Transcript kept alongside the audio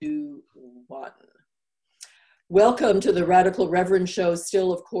1. Welcome to the Radical Reverend Show,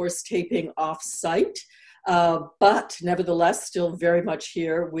 still, of course, taping off-site, but nevertheless, still very much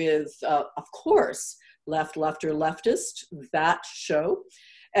here with, of course, Left, or Leftist, that show.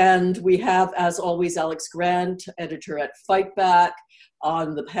 And we have, as always, Alex Grant, editor at Fightback,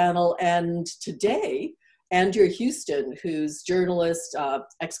 on the panel. And today, Andrea Houston, who's journalist,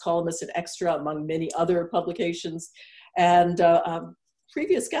 ex-columnist at Xtra, among many other publications, and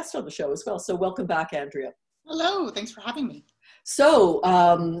previous guest on the show as well. So welcome back, Andrea. Hello, thanks for having me. So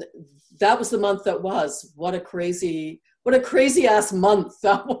that was the month that was. What a crazy ass month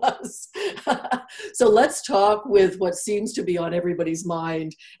that was. So let's talk with what seems to be on everybody's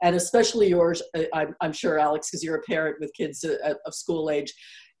mind, and especially yours, I'm sure, Alex, because you're a parent with kids of school age,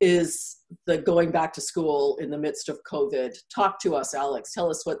 is the going back to school in the midst of COVID. Talk to us, Alex. Tell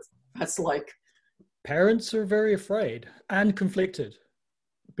us what that's like. Parents are very afraid and conflicted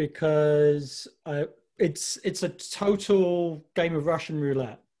because it's a total game of Russian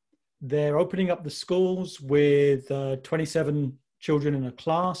roulette. They're opening up the schools with 27 children in a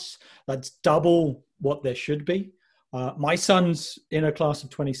class. That's double what there should be. My son's in a class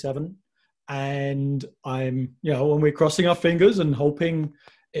of 27, and I'm, when we're crossing our fingers and hoping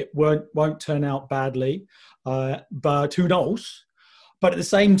it won't turn out badly, but who knows? But at the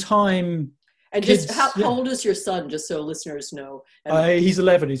same time, and kids, just how old is your son, just so listeners know? He's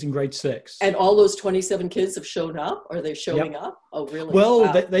 11. He's in grade 6. And all those 27 kids have shown up? Are they showing up? Oh, really?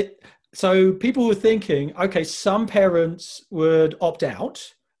 Well, wow. So people were thinking, okay, some parents would opt out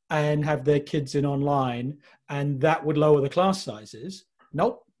and have their kids in online, and that would lower the class sizes.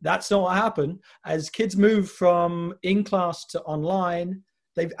 Nope, that's not what happened. As kids move from in-class to online,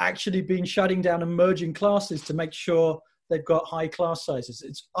 they've actually been shutting down and merging classes to make sure they've got high class sizes.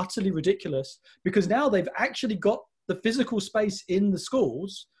 It's utterly ridiculous because now they've actually got the physical space in the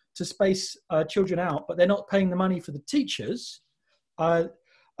schools to space children out, but they're not paying the money for the teachers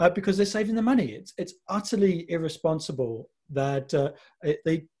because they're saving the money. It's utterly irresponsible that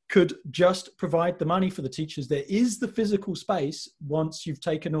they could just provide the money for the teachers. There is the physical space once you've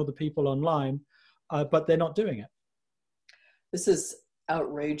taken all the people online, but they're not doing it. This is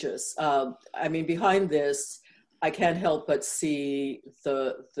outrageous. I mean, behind this, I can't help but see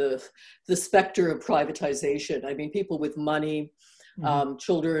the specter of privatization. I mean, people with money,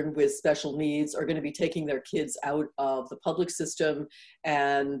 children with special needs are going to be taking their kids out of the public system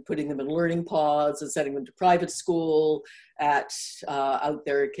and putting them in learning pods and sending them to private school at out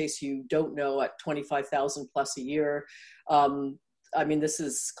there, in case you don't know, at $25,000 plus a year. I mean, this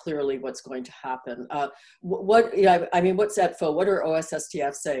is clearly what's going to happen. What's ETFO? What are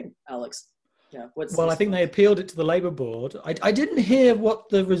OSSTF saying, Alex? Yeah. I think they appealed it to the Labour Board. I didn't hear what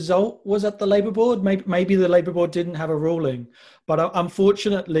the result was at the Labour Board. Maybe the Labour Board didn't have a ruling. But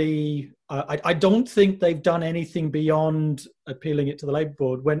unfortunately, I don't think they've done anything beyond appealing it to the Labour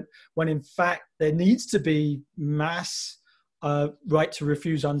Board when in fact there needs to be mass right to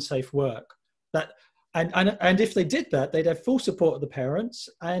refuse unsafe work. And if they did that, they'd have full support of the parents,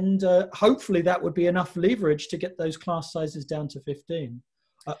 and hopefully that would be enough leverage to get those class sizes down to 15.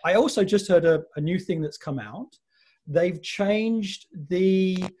 I also just heard a new thing that's come out. They've changed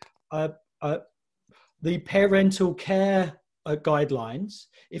the parental care guidelines.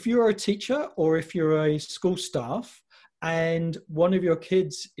 If you're a teacher or if you're a school staff and one of your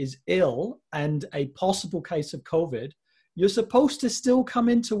kids is ill and a possible case of COVID, you're supposed to still come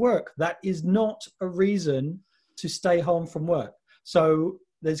into work. That is not a reason to stay home from work. So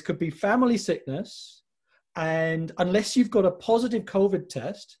there could be family sickness, and unless you've got a positive COVID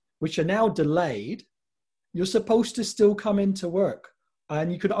test, which are now delayed, you're supposed to still come into work.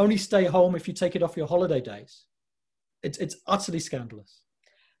 And you can only stay home if you take it off your holiday days. It's utterly scandalous.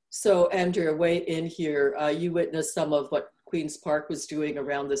 So, Andrea, weigh in here. You witnessed some of what Queen's Park was doing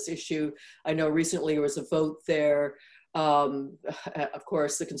around this issue. I know recently there was a vote there. Of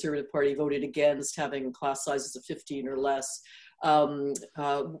course, the Conservative Party voted against having class sizes of 15 or less.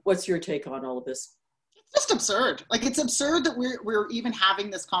 What's your take on all of this? Just absurd. Like, it's absurd that we're even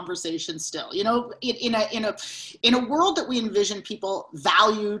having this conversation still. In a world that we envision people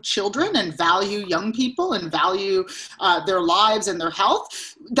value children and value young people and value their lives and their health,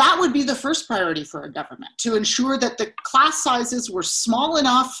 that would be the first priority for a government, to ensure that the class sizes were small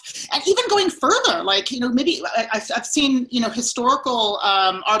enough. And even going further, maybe I've seen historical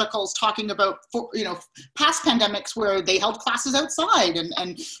articles talking about past pandemics where they held classes outside,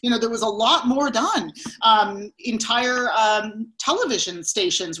 and there was a lot more done. Entire television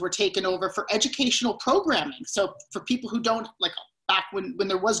stations were taken over for educational programming. So for people who don't, like back when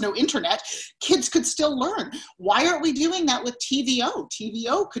there was no internet, kids could still learn. Why aren't we doing that with TVO?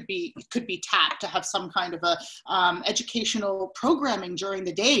 TVO could be tapped to have some kind of a educational programming during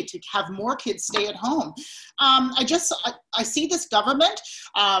the day to have more kids stay at home. I see this government,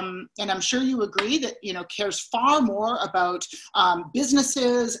 and I'm sure you agree that, cares far more about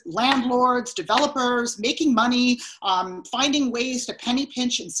businesses, landlords, developers, making money, finding ways to penny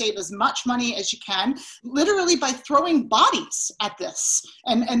pinch and save as much money as you can, literally by throwing bodies at this.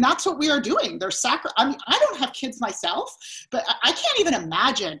 And that's what we are doing. I don't have kids myself, but I can't even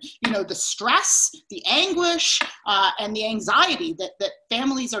imagine, the stress, the anguish, and the anxiety that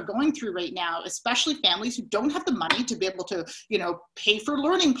families are going through right now, especially families who don't have the money to be able to, pay for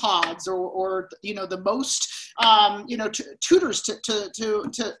learning pods or the most, tutors to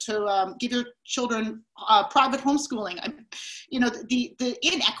give your children private homeschooling. The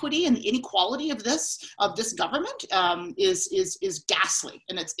inequity and the inequality of this government is ghastly,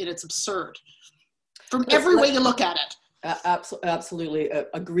 and it's absurd from every way you look at it. Absolutely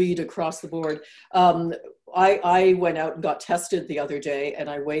agreed across the board. I went out and got tested the other day, and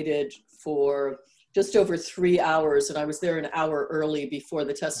I waited for just over 3 hours, and I was there an hour early before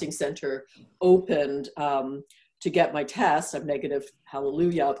the testing center opened to get my test. I'm negative,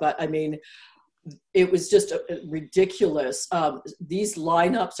 hallelujah. But I mean, it was just ridiculous. These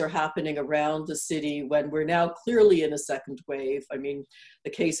lineups are happening around the city when we're now clearly in a second wave. I mean, the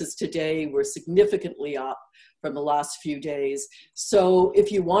cases today were significantly up from the last few days. So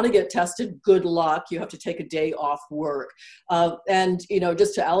if you want to get tested, good luck. You have to take a day off work. And,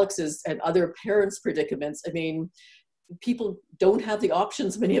 just to Alex's and other parents' predicaments, I mean, people don't have the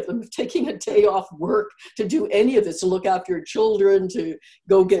options, many of them, of taking a day off work to do any of this, to look after your children, to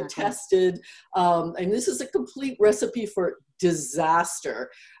go get tested. And this is a complete recipe for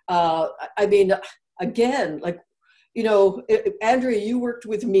disaster. I mean, again, Andrea, you worked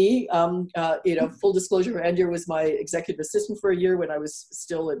with me, full disclosure, Andrea was my executive assistant for a year when I was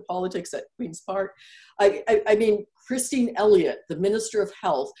still in politics at Queen's Park. I mean, Christine Elliott, the Minister of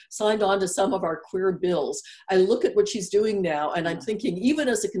Health, signed on to some of our queer bills. I look at what she's doing now, and I'm thinking, even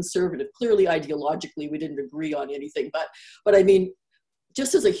as a conservative, clearly ideologically we didn't agree on anything, but I mean,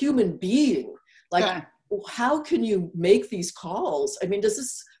 just as a human being, how can you make these calls? I mean, does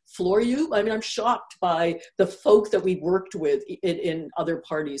this floor you? I mean, I'm shocked by the folk that we worked with in other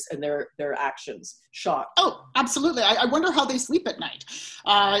parties and their actions. Shocked. Oh, absolutely. I wonder how they sleep at night.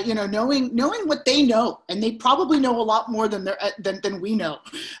 Knowing what they know, and they probably know a lot more than we know.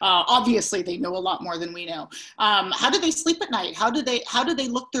 Obviously, they know a lot more than we know. How do they sleep at night? How do they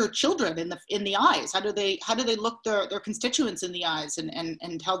look their children in the eyes? How do they look their constituents in the eyes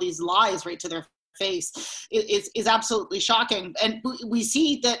and tell these lies right to their face is absolutely shocking. And we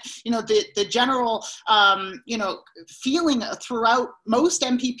see that the general feeling throughout most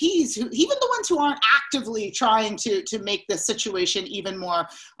MPPs, who, even the ones who aren't actively trying to make this situation even more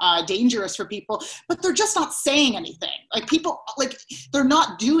dangerous for people, but they're just not saying anything. They're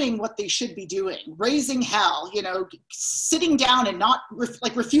not doing what they should be doing, raising hell, sitting down and not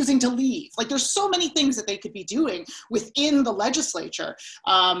refusing to leave. There's so many things that they could be doing within the legislature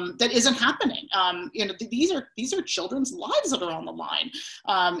that isn't happening. These are children's lives that are on the line.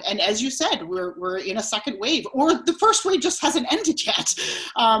 And as you said, we're in a second wave, or the first wave just hasn't ended yet.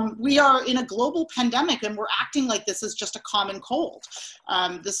 We are in a global pandemic, and we're acting like this is just a common cold.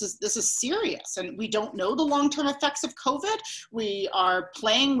 This is serious, and we don't know the long-term effects of COVID. We are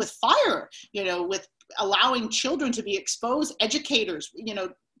playing with fire, with allowing children to be exposed, educators,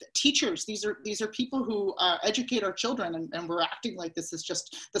 teachers. These are people who educate our children, and we're acting like this is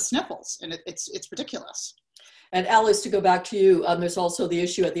just the sniffles, and it's ridiculous. And Alice, to go back to you, there's also the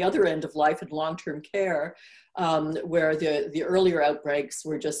issue at the other end of life in long-term care, where the earlier outbreaks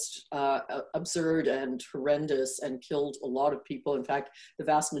were just absurd and horrendous and killed a lot of people. In fact, the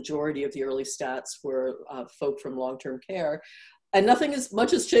vast majority of the early stats were folk from long-term care, and nothing as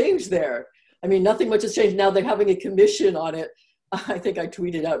much has changed there. I mean, nothing much has changed. Now they're having a commission on it. I think I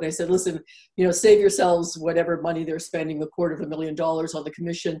tweeted out and I said, listen, save yourselves whatever money they're spending, $250,000 on the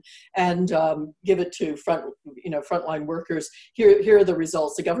commission, and give it to frontline workers. Here are the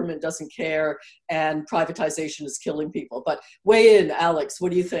results. The government doesn't care, and privatization is killing people. But weigh in, Alex.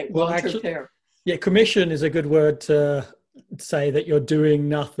 What do you think? Well, long-term care. Yeah, commission is a good word to say that you're doing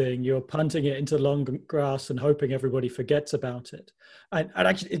nothing. You're punting it into the long grass and hoping everybody forgets about it. And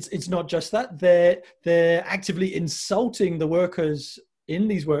actually, it's not just that. They're actively insulting the workers in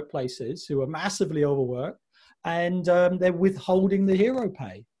these workplaces who are massively overworked, and they're withholding the hero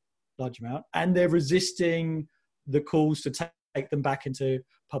pay, large amount, and they're resisting the calls to take them back into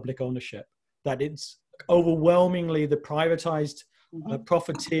public ownership. That it's overwhelmingly the privatized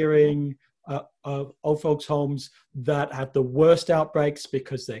profiteering old folks' homes that have the worst outbreaks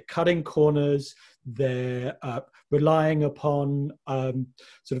because they're cutting corners, they're relying upon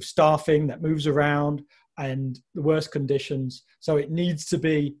sort of staffing that moves around and the worst conditions. So it needs to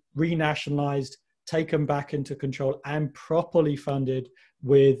be renationalized, taken back into control, and properly funded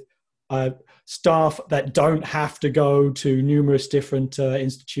with staff that don't have to go to numerous different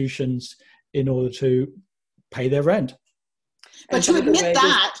institutions in order to pay their rent. But to admit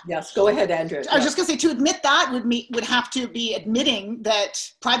that, yes, go ahead, Andrea. I was just going to say, to admit that would have to be admitting that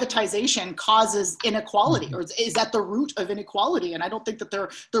privatization causes inequality, or is at the root of inequality. And I don't think that they're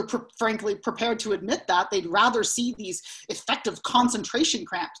frankly prepared to admit that. They'd rather see these effective concentration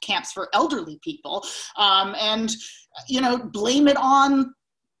camps for elderly people, and blame it on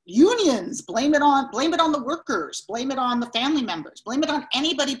unions, blame it on the workers, blame it on the family members, blame it on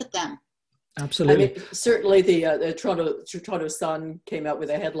anybody but them. Absolutely. I mean, certainly the Toronto Sun came out with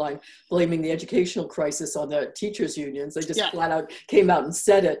a headline blaming the educational crisis on the teachers' unions. They just flat out came out and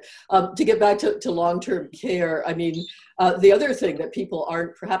said it. To get back to long-term care, I mean, the other thing that people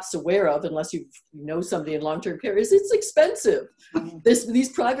aren't perhaps aware of, unless you know somebody in long-term care, is it's expensive.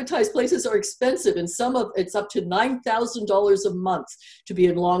 These privatized places are expensive, and it's up to $9,000 a month to be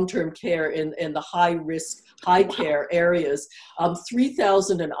in long-term care in the high-risk, high-care areas,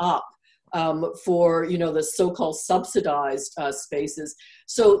 $3,000 and up. For the so-called subsidized spaces.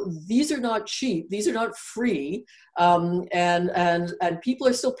 So these are not cheap. These are not free, and people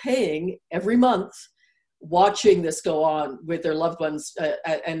are still paying every month, watching this go on with their loved ones,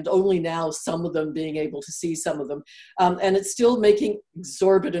 and only now some of them being able to see some of them, and it's still making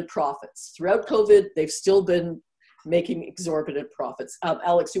exorbitant profits. Throughout COVID, they've still been making exorbitant profits.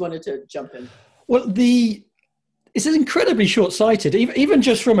 Alex, you wanted to jump in? Well, it's incredibly short-sighted, even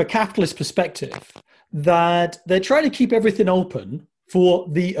just from a capitalist perspective, that they're trying to keep everything open for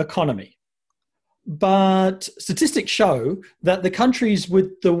the economy. But statistics show that the countries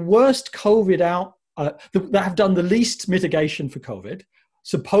with the worst COVID that have done the least mitigation for COVID,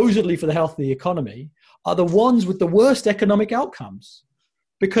 supposedly for the health of the economy, are the ones with the worst economic outcomes.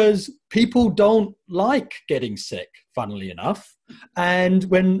 Because people don't like getting sick, funnily enough. And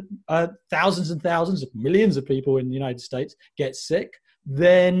when thousands and thousands of millions of people in the United States get sick,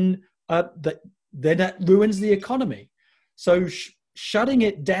 then that ruins the economy. So shutting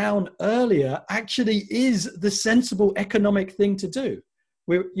it down earlier actually is the sensible economic thing to do.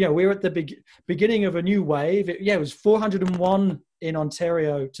 We're at the beginning of a new wave. It was 401 in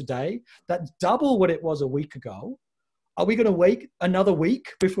Ontario today. That's double what it was a week ago. Are we going to wait another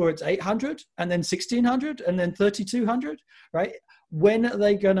week before it's 800 and then 1600 and then 3200, right? When are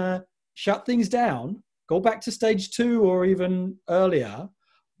they going to shut things down, go back to stage 2 or even earlier,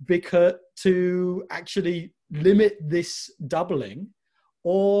 because to actually limit this doubling?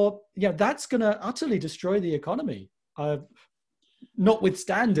 Or that's going to utterly destroy the economy,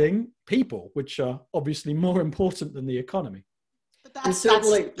 notwithstanding people, which are obviously more important than the economy. I was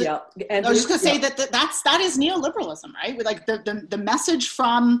just going to say that is neoliberalism, right? With like the message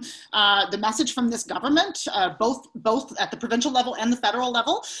from this government, both at the provincial level and the federal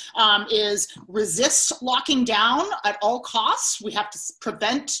level, is resist locking down at all costs. We have to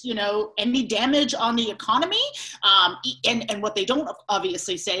prevent any damage on the economy, and what they don't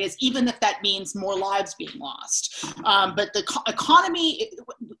obviously say is even if that means more lives being lost. But the economy,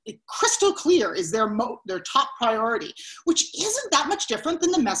 crystal clear, is their top priority, which isn't that much different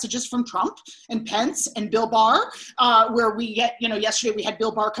than the messages from Trump and Pence and Bill Barr, where we get, yesterday we had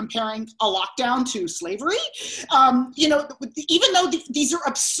Bill Barr comparing a lockdown to slavery. Even though these are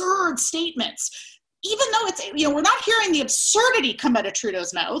absurd statements, even though it's, we're not hearing the absurdity come out of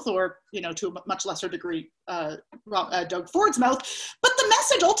Trudeau's mouth, or, to a much lesser degree, Doug Ford's mouth, but the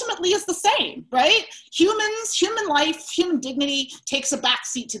message ultimately is the same, right? Human life, human dignity takes a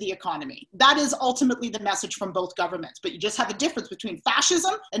backseat to the economy. That is ultimately the message from both governments, but you just have a difference between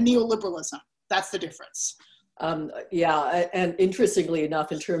fascism and neoliberalism. That's the difference. And interestingly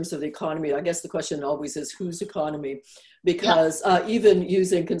enough, in terms of the economy, I guess the question always is whose economy? Because even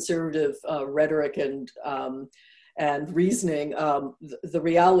using conservative rhetoric and reasoning, the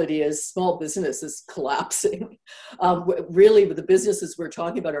reality is small business is collapsing. Really, the businesses we're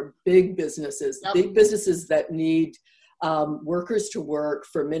talking about are big businesses, big businesses that need workers to work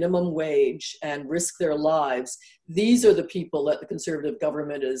for minimum wage and risk their lives. These are the people that the conservative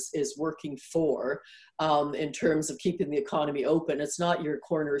government is working for in terms of keeping the economy open. It's not your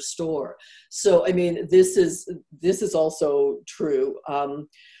corner store. So, I mean, this is also true.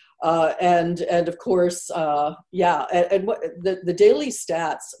 And of course, and what the daily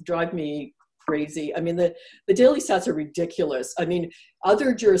stats drive me crazy. I mean, the daily stats are ridiculous. I mean,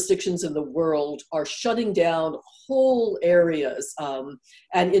 other jurisdictions in the world are shutting down whole areas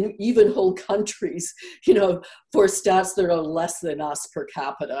and in even whole countries, you know, for stats that are less than us per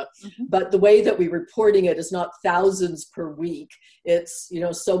capita. Mm-hmm. But the way that we're reporting it is not thousands per week. It's, you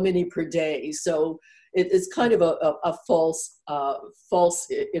know, so many per day. So it's kind of a false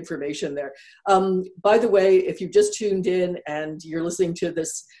information there. By the way, if you've just tuned in and you're listening to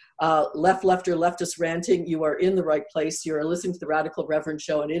this left or leftist ranting, you are in the right place. You're listening to the Radical Reverend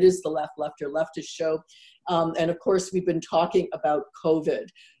Show, and it is the left or leftist show. And of course, we've been talking about COVID,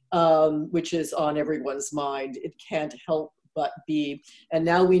 which is on everyone's mind. It can't help but be. And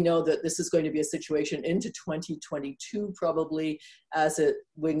now we know that this is going to be a situation into 2022, probably, as it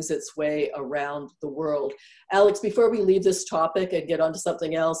wings its way around the world. Alex, before we leave this topic and get onto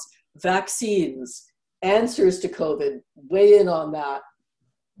something else, vaccines, answers to COVID, weigh in on that.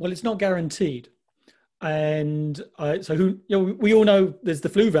 Well, it's not guaranteed. And we all know there's the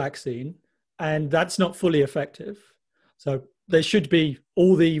flu vaccine, and that's not fully effective. So there should be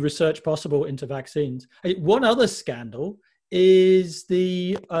all the research possible into vaccines. One other scandal is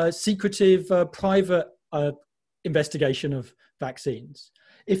the secretive private investigation of vaccines.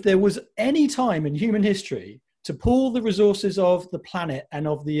 If there was any time in human history to pool the resources of the planet and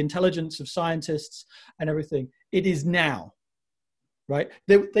of the intelligence of scientists and everything, it is now, right?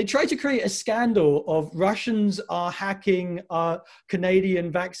 They try to create a scandal of Russians are hacking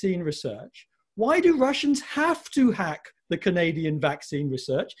Canadian vaccine research. Why do Russians have to hack the Canadian vaccine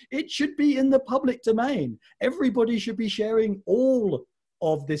research? It should be in the public domain. Everybody should be sharing all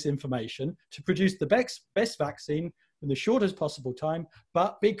of this information to produce the best vaccine in the shortest possible time,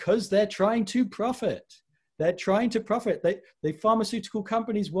 but because they're trying to profit. They're trying to profit. The pharmaceutical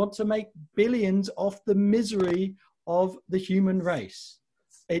companies want to make billions off the misery of the human race.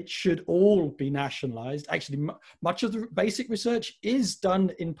 It should all be nationalized. Actually, much of the basic research is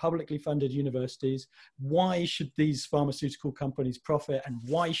done in publicly funded universities. Why should these pharmaceutical companies profit, and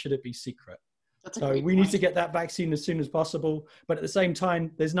why should it be secret? So we need to get that vaccine as soon as possible. But at the same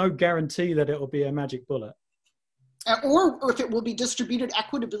time, there's no guarantee that it will be a magic bullet. Or if it will be distributed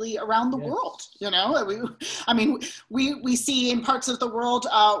equitably around the world, you know. We see in parts of the world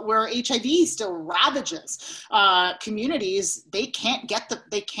where HIV still ravages communities. They can't get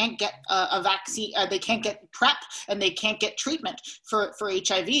a vaccine. They can't get PrEP, and they can't get treatment for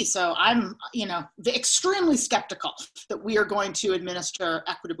HIV. So I'm, extremely skeptical that we are going to administer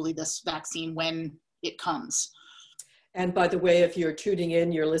equitably this vaccine when it comes. And by the way, if you're tuning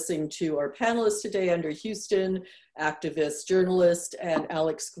in, you're listening to our panelists today, Andrea Houston, activist, journalist, and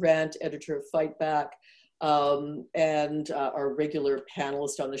Alex Grant, editor of Fightback, and our regular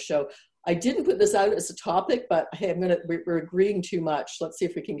panelist on the show. I didn't put this out as a topic, but hey, we're agreeing too much. Let's see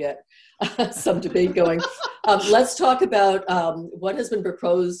if we can get some debate going. Let's talk about what has been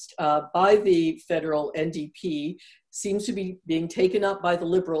proposed by the federal NDP. Seems to be being taken up by the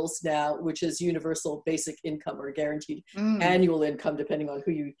Liberals now, which is universal basic income or guaranteed annual income, depending on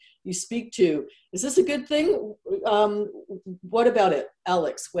who you speak to. Is this a good thing? What about it?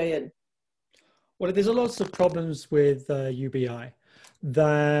 Alex, weigh in. Well, there's lots of problems with UBI.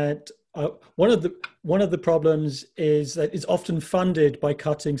 That one of the problems is that it's often funded by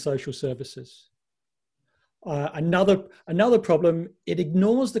cutting social services. Another problem, it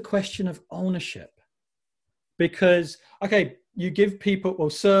ignores the question of ownership. Because, okay, you give people, well,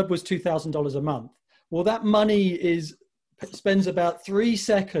 CERB was $2,000 a month. Well, that money spends about 3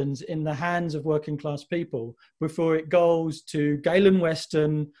 seconds in the hands of working class people before it goes to Galen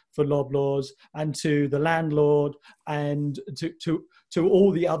Weston for Loblaws and to the landlord and to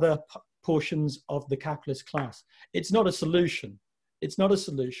all the other portions of the capitalist class. It's not a solution. It's not a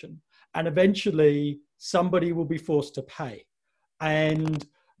solution. And eventually somebody will be forced to pay. And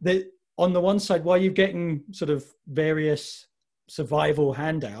on the one side, while you're getting sort of various survival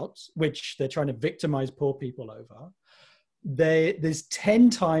handouts, which they're trying to victimize poor people over, there's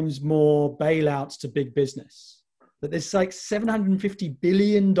 10 times more bailouts to big business. That there's like $750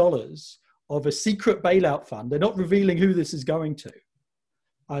 billion of a secret bailout fund. They're not revealing who this is going to.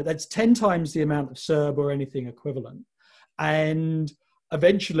 That's 10 times the amount of CERB or anything equivalent. And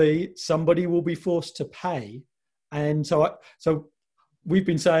eventually somebody will be forced to pay. And so we've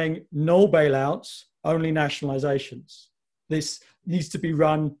been saying no bailouts, only nationalizations. This needs to be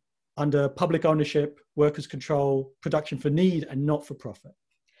run under public ownership, workers' control, production for need, and not for profit.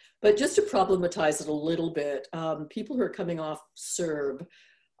 But just to problematize it a little bit, people who are coming off CERB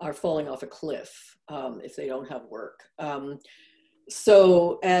are falling off a cliff if they don't have work.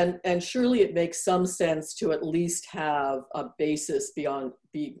 So, and surely it makes some sense to at least have a basis beyond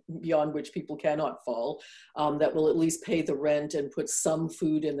which people cannot fall, that will at least pay the rent and put some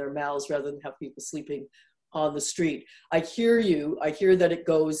food in their mouths rather than have people sleeping on the street. I hear you. I hear that it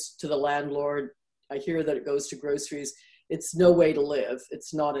goes to the landlord. I hear that it goes to groceries. It's no way to live.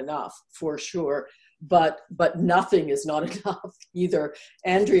 It's not enough, for sure. But nothing is not enough either.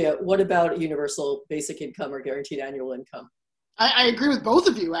 Andrea, what about universal basic income or guaranteed annual income? I agree with both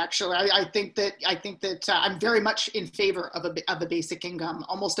of you. Actually, I think that I'm very much in favor of a basic income,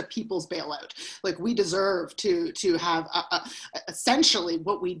 almost a people's bailout. Like, we deserve to have essentially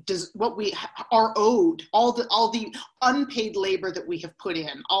what we are owed, all the unpaid labor that we have put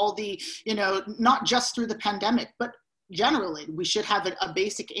in, all the, not just through the pandemic, but generally we should have a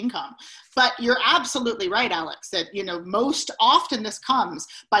basic income. But you're absolutely right, Alex, that most often this comes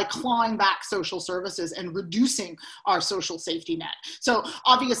by clawing back social services and reducing our social safety net. So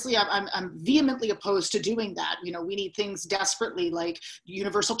obviously I'm vehemently opposed to doing that. We need things desperately like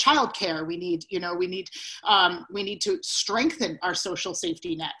universal childcare. We need to strengthen our social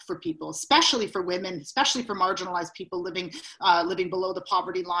safety net for people, especially for women, especially for marginalized people living below the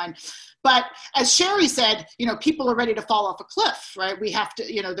poverty line. But as Sherry said, people are ready to fall off a cliff, right? We have to,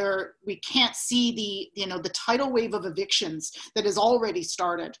 we can't see the tidal wave of evictions that has already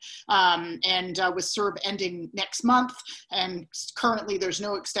started, and with CERB ending next month, and currently there's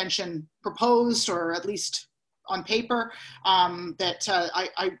no extension proposed, or at least on paper,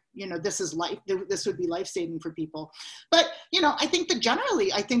 this would be life-saving for people. But, I think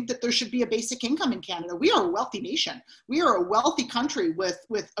that there should be a basic income in Canada. We are a wealthy nation. We are a wealthy country with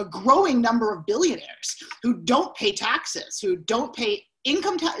a growing number of billionaires who don't pay taxes, who don't pay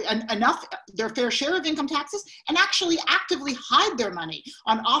enough, their fair share of income taxes, and actually actively hide their money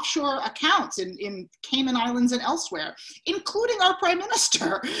on offshore accounts in Cayman Islands and elsewhere, including our Prime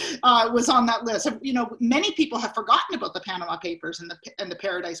Minister was on that list. Many people have forgotten about the Panama Papers and the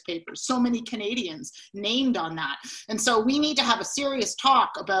Paradise Papers. So many Canadians named on that. And so we need to have a serious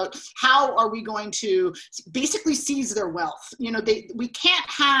talk about how are we going to basically seize their wealth. We can't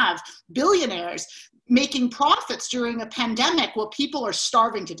have billionaires making profits during a pandemic while people are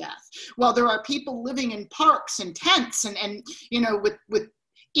starving to death, while there are people living in parks and tents and with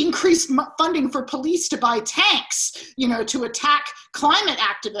increased funding for police to buy tanks, to attack climate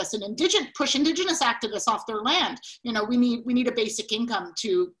activists and push indigenous activists off their land. We need a basic income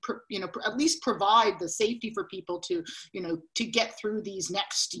to, at least provide the safety for people to get through these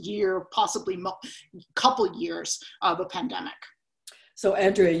next year, possibly couple years of a pandemic. So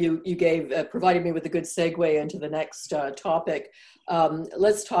Andrea, you provided me with a good segue into the next topic.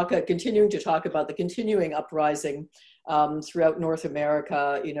 Let's continuing to talk about the continuing uprising throughout North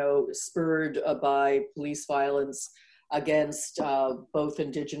America, spurred by police violence against both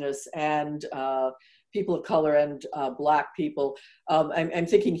Indigenous and people of color and Black people. I'm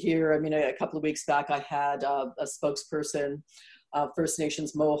thinking here, a couple of weeks back, I had a spokesperson, First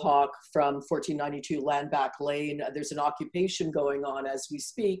Nations Mohawk from 1492 Landback Lane. There's an occupation going on as we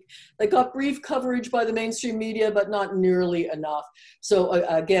speak that got brief coverage by the mainstream media, but not nearly enough. So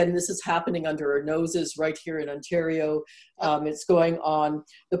again, this is happening under our noses right here in Ontario. It's going on.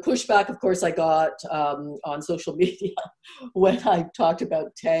 The pushback, of course, I got on social media when I talked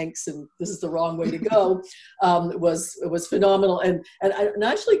about tanks and this is the wrong way to go, was phenomenal and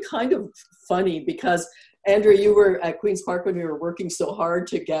actually kind of funny because Andrea, you were at Queen's Park when we were working so hard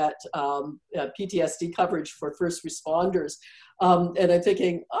to get PTSD coverage for first responders. And I'm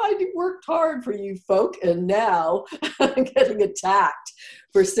thinking, I worked hard for you folk, and now I'm getting attacked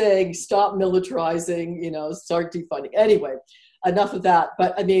for saying, stop militarizing, start defunding. Anyway, enough of that.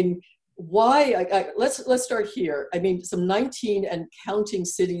 But why? Let's start here. Some 19 and counting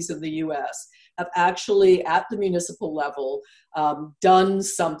cities in the US have actually, at the municipal level, done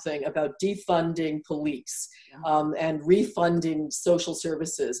something about defunding police and refunding social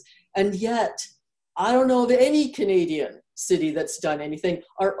services. And yet, I don't know of any Canadian city that's done anything.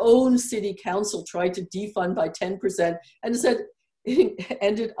 Our own city council tried to defund by 10% and said it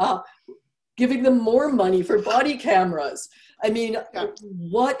ended up giving them more money for body cameras.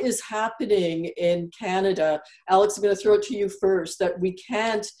 What is happening in Canada? Alex, I'm going to throw it to you first, that we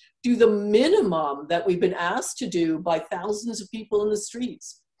can't do the minimum that we've been asked to do by thousands of people in the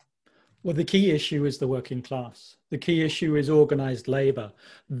streets. Well, the key issue is the working class. The key issue is organized labor,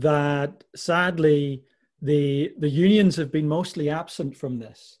 that sadly, the unions have been mostly absent from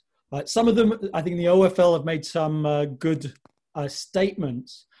this. Some of them, I think the OFL have made some good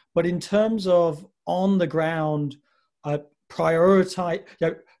statements, but in terms of on the ground, prioritize,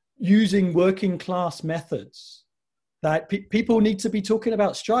 using working class methods that people need to be talking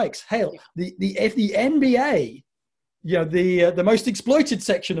about strikes. Hell, if the NBA, the most exploited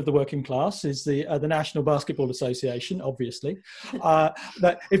section of the working class is the National Basketball Association, obviously.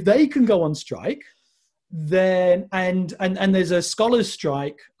 That if they can go on strike, then and there's a scholars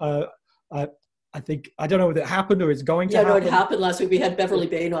strike. I think, I don't know whether it happened or it's going to happen. Yeah, no, it happened last week. We had Beverly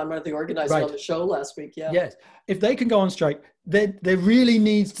Bain on, one of the organizers, on the show last week. Yeah. Yes. If they can go on strike, there really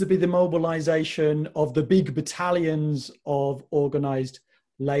needs to be the mobilization of the big battalions of organized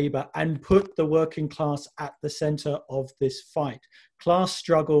labor and put the working class at the center of this fight. Class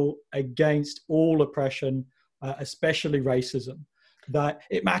struggle against all oppression, especially racism. That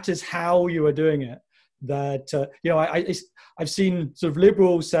it matters how you are doing it. That I've seen sort of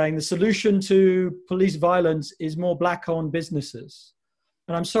liberals saying the solution to police violence is more black-owned businesses,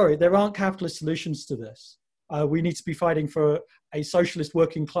 and I'm sorry, there aren't capitalist solutions to this. We need to be fighting for a socialist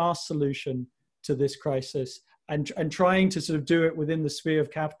working class solution to this crisis, and trying to sort of do it within the sphere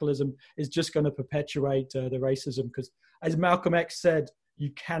of capitalism is just going to perpetuate the racism. Because, as Malcolm X said, you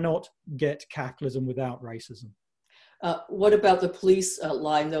cannot get capitalism without racism. What about the police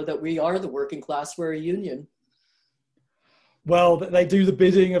line, though, that we are the working class, we're a union? Well, they do the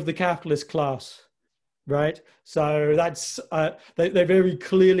bidding of the capitalist class, right? So that's, they very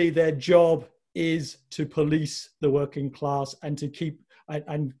clearly, their job is to police the working class and to keep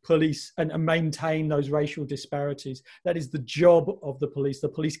and police and maintain those racial disparities. That is the job of the police. The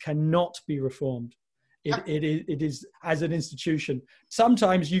police cannot be reformed. It is as an institution.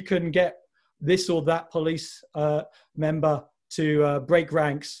 Sometimes you can get this or that police member to break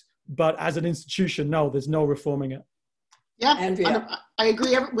ranks, but as an institution, no, there's no reforming it. Yeah, Andrea. I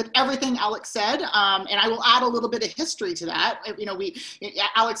agree with everything Alex said, and I will add a little bit of history to that.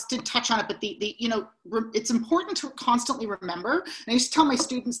 Alex did touch on it, but it's important to constantly remember. And I used to tell my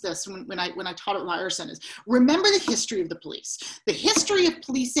students this when I taught at Ryerson: is remember the history of the police. The history of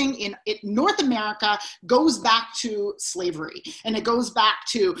policing in North America goes back to slavery, and it goes back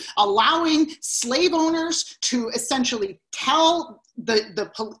to allowing slave owners to essentially tell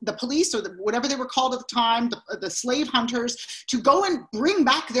the police, or whatever they were called at the time, the slave hunters, to go and bring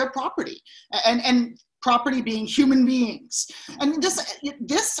back their property, and property being human beings. And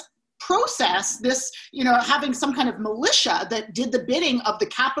this process, having some kind of militia that did the bidding of the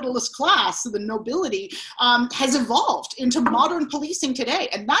capitalist class, the nobility, has evolved into modern policing today.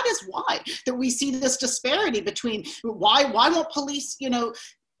 And that is why that we see this disparity between why won't police,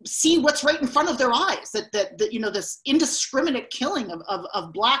 see what's right in front of their eyes, that this indiscriminate killing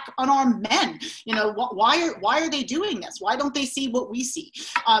of black unarmed men. Why are they doing this? Why don't they see what we see?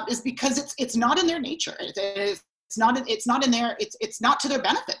 Is because it's not in their nature. It's not in their. It's not to their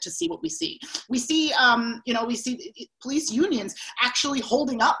benefit to see what we see. We see police unions actually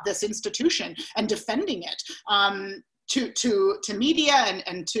holding up this institution and defending it. To media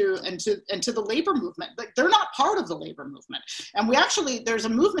and to the labor movement. Like, they're not part of the labor movement. And there's a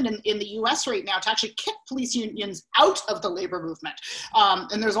movement in the US right now to actually kick police unions out of the labor movement.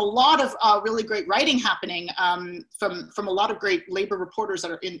 And there's a lot of really great writing happening from a lot of great labor reporters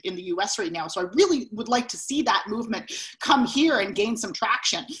that are in the US right now. So I really would like to see that movement come here and gain some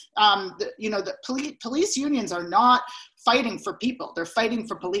traction. The police unions are not fighting for people, they're fighting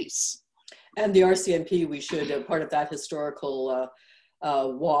for police. And the RCMP, we should, part of that historical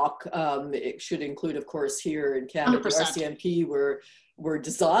walk, it should include, of course, here in Canada, 100%. The RCMP were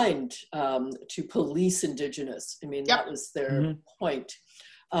designed to police Indigenous. I mean, That was their point.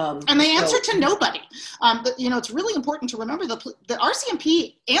 And they answer to nobody. It's really important to remember the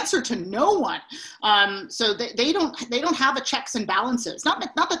RCMP answer to no one. So they don't have a checks and balances. Not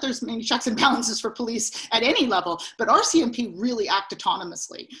that there's many checks and balances for police at any level, but RCMP really act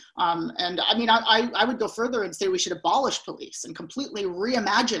autonomously. And I mean, I would go further and say we should abolish police and completely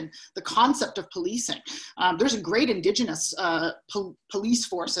reimagine the concept of policing. There's a great Indigenous police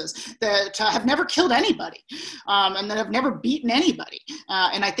forces that have never killed anybody, and that have never beaten anybody.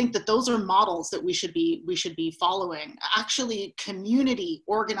 And I think that those are models that we should be following. Actually, community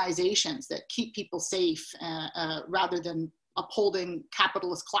organizations that keep people safe rather than upholding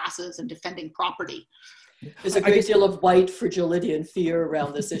capitalist classes and defending property. There's a great deal of white fragility and fear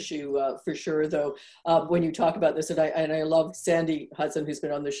around this issue, for sure, though, when you talk about this. And I love Sandy Hudson, who's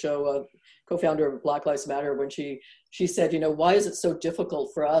been on the show, co-founder of Black Lives Matter, when she said, why is it so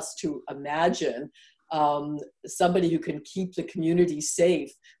difficult for us to imagine somebody who can keep the community safe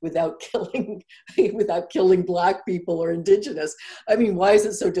without killing Black people or Indigenous? I mean, why is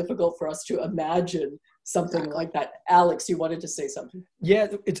it so difficult for us to imagine something like that. Alex, you wanted to say something. Yeah,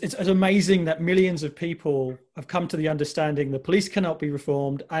 it's amazing that millions of people have come to the understanding the police cannot be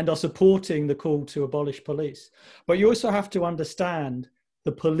reformed and are supporting the call to abolish police. But you also have to understand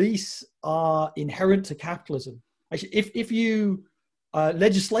the police are inherent to capitalism. Actually, if you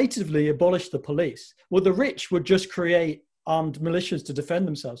legislatively abolish the police, well, the rich would just create armed militias to defend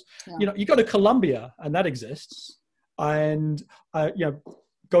themselves. Yeah. You know, you go to Colombia, and that exists, and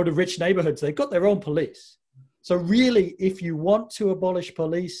go to rich neighborhoods, they've got their own police. So really, if you want to abolish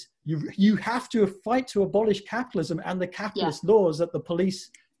police, you have to fight to abolish capitalism and the capitalist laws that the police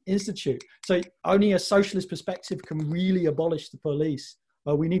institute. So only a socialist perspective can really abolish the police.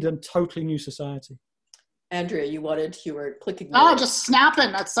 We need a totally new society. Andrea, you were clicking. Oh, just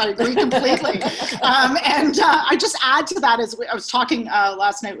snapping. I agree completely. And I just add to that, as I was talking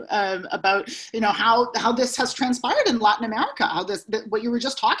last night about, how this has transpired in Latin America, what you were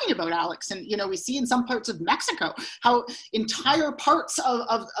just talking about, Alex. And, we see in some parts of Mexico, how entire parts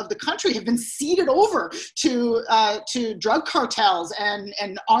of the country have been ceded over to drug cartels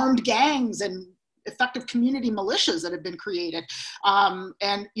and armed gangs and effective community militias that have been created,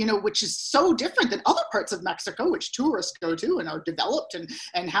 which is so different than other parts of Mexico, which tourists go to and are developed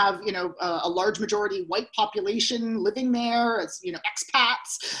and have, a large majority white population living there as,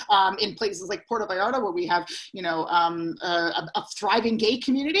 expats, in places like Puerto Vallarta, where we have, a thriving gay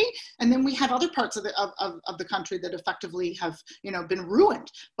community. And then we have other parts of the country that effectively have, been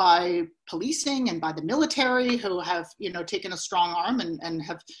ruined by policing and by the military, who have, taken a strong arm and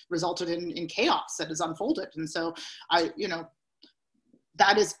have resulted in chaos that has unfolded. And so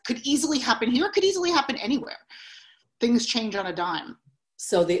could easily happen here, could easily happen anywhere. Things change on a dime.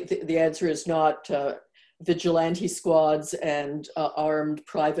 So the answer is not vigilante squads and armed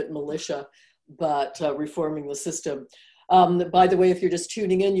private militia, but reforming the system. By the way, if you're just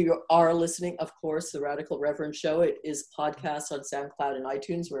tuning in, you are listening, of course, The Radical Reverend Show. It is podcast on SoundCloud and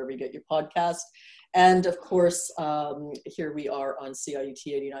iTunes, wherever you get your podcast. And of course, here we are on CIUT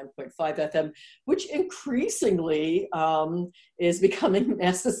 89.5 FM, which increasingly is becoming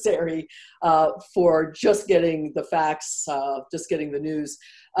necessary for just getting the facts, just getting the news.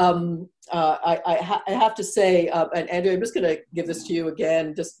 I have to say, and Andrea, I'm just going to give this to you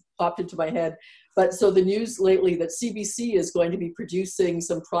again, just popped into my head. But so the news lately that CBC is going to be producing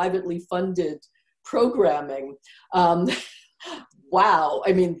some privately funded programming. Wow.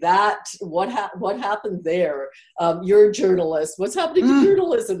 I mean, what happened there? You're a journalist. What's happening to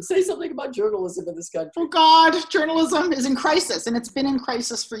journalism? Say something about journalism in this country. Oh God, journalism is in crisis, and it's been in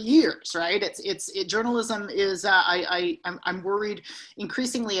crisis for years, right? Journalism is, I'm worried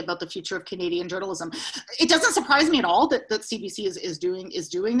increasingly about the future of Canadian journalism. It doesn't surprise me at all that CBC is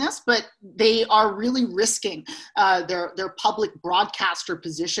doing this, but they are really risking their public broadcaster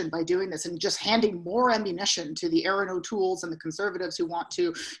position by doing this, and just handing more ammunition to the Erin O'Tooles and the Conservatives who want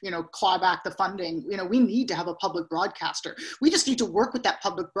to, claw back the funding. We need to have a public broadcaster. We just need to work with that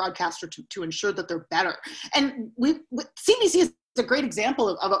public broadcaster to ensure that they're better. And CBC is a great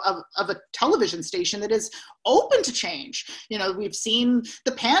example of a television station that is open to change. We've seen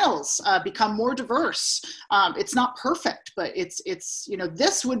the panels become more diverse. It's not perfect, but it's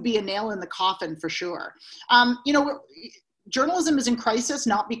this would be a nail in the coffin for sure. Journalism is in crisis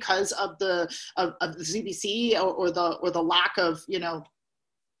not because of the CBC or the lack of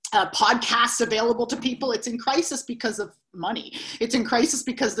podcasts available to people. It's in crisis because of money. It's in crisis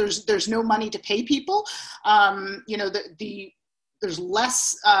because there's no money to pay people. There's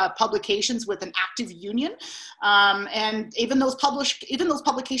less publications with an active union, and even those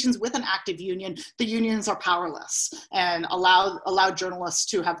publications with an active union, the unions are powerless and allow journalists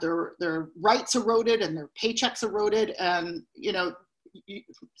to have their rights eroded and their paychecks eroded, and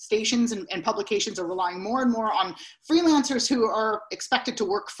stations and publications are relying more and more on freelancers who are expected to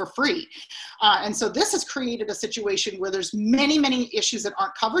work for free. And so this has created a situation where there's many issues that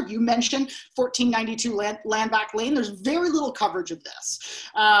aren't covered. You mentioned 1492 land back lane. There's very little coverage of this.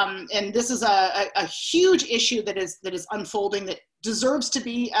 And this is a huge issue that is unfolding, that deserves to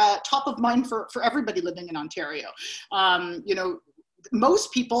be top of mind for everybody living in Ontario.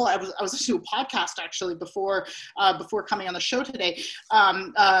 Most people, I was listening to a podcast actually before coming on the show today,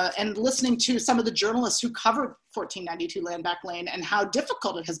 and listening to some of the journalists who covered 1492 land back lane and how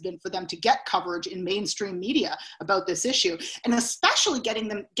difficult it has been for them to get coverage in mainstream media about this issue, and especially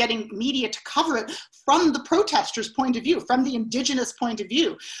getting media to cover it from the protesters' point of view, from the Indigenous point of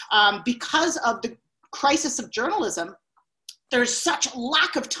view, because of the crisis of journalism. There's such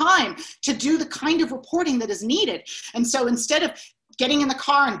lack of time to do the kind of reporting that is needed. And so instead of getting in the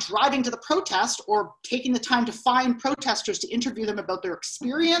car and driving to the protest, or taking the time to find protesters to interview them about their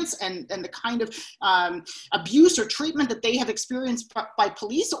experience and the kind of abuse or treatment that they have experienced by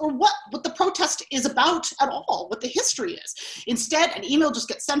police, or what the protest is about at all, what the history is. Instead, an email just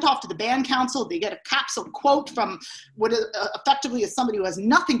gets sent off to the band council. They get a capsule quote from what effectively is somebody who has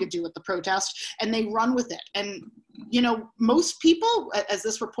nothing to do with the protest, and they run with it. And most people, as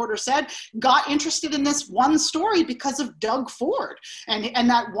this reporter said, got interested in this one story because of Doug Ford and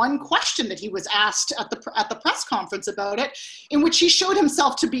that one question that he was asked at the press conference about it, in which he showed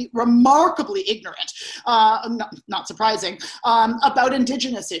himself to be remarkably ignorant, not surprising, about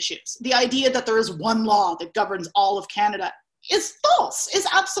Indigenous issues. The idea that there is one law that governs all of Canada is false, is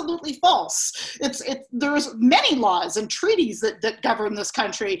absolutely false. There's many laws and treaties that govern this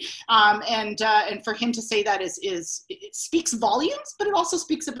country, and for him to say that it speaks volumes, but it also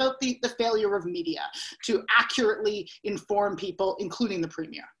speaks about the failure of media to accurately inform people, including the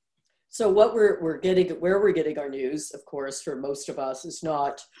Premier. So what we're getting our news, of course, for most of us, is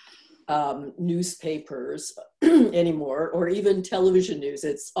not newspapers anymore, or even television news.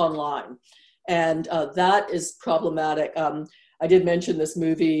 It's online. And that is problematic. I did mention this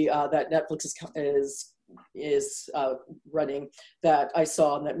movie that Netflix is running, that I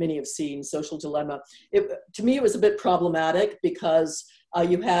saw and that many have seen, Social Dilemma. To me, it was a bit problematic because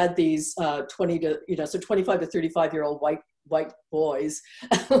you had these 25 to 35-year-old white boys,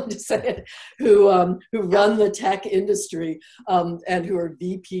 I'm just saying, who run the tech industry, and who are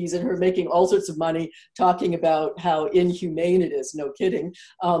VPs and who are making all sorts of money, talking about how inhumane it is, no kidding,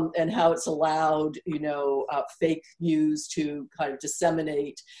 and how it's allowed, fake news to kind of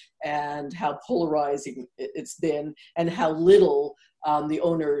disseminate, and how polarizing it's been, and how little the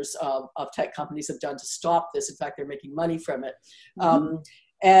owners of tech companies have done to stop this. In fact, they're making money from it.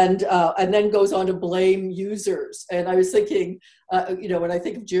 And then goes on to blame users. And I was thinking, when I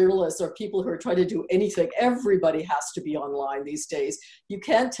think of journalists or people who are trying to do anything, everybody has to be online these days. You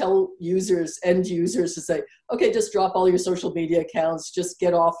can't tell end users to say, okay, just drop all your social media accounts, just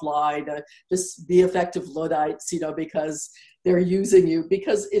get offline, just be effective Luddites, because they're using you,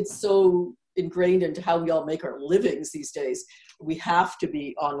 because it's so ingrained into how we all make our livings these days. We have to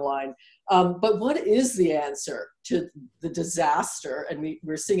be online. But what is the answer to the disaster? And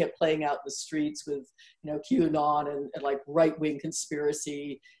we're seeing it playing out in the streets with, QAnon and like right-wing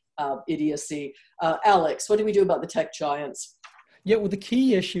conspiracy idiocy. Alex, what do we do about the tech giants? Yeah, well, the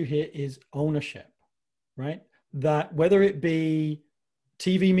key issue here is ownership, right? That whether it be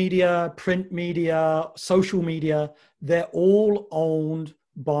TV media, print media, social media, they're all owned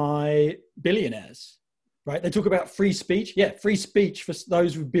by billionaires. Right? They talk about free speech. Yeah, free speech for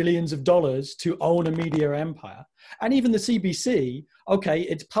those with billions of dollars to own a media empire. And even the CBC, okay,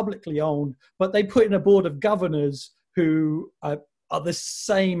 it's publicly owned, but they put in a board of governors who are the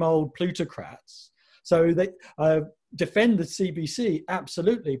same old plutocrats. So they defend the CBC,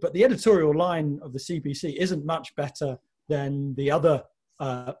 absolutely. But the editorial line of the CBC isn't much better than the other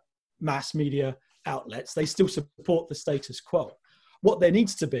mass media outlets. They still support the status quo. What there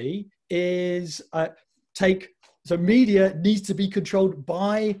needs to be is so media needs to be controlled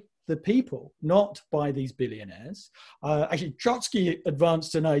by the people, not by these billionaires. Actually, Trotsky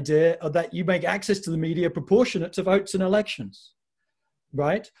advanced an idea that you make access to the media proportionate to votes in elections,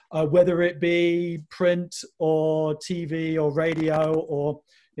 right? Whether it be print or TV or radio or,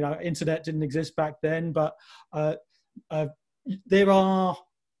 internet didn't exist back then, but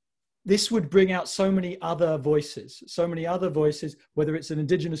this would bring out so many other voices, whether it's an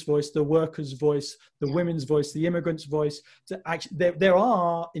Indigenous voice, the workers' voice, the women's voice, the immigrants' voice. There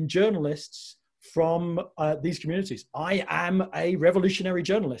are in journalists from these communities. I am a revolutionary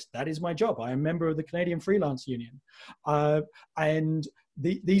journalist. That is my job. I am a member of the Canadian Freelance Union. And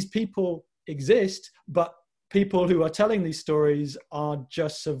these people exist, but people who are telling these stories are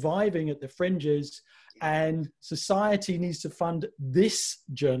just surviving at the fringes. And society needs to fund this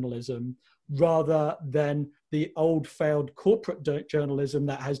journalism rather than the old failed corporate journalism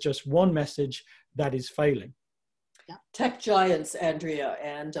that has just one message that is failing. Yeah. Tech giants, Andrea,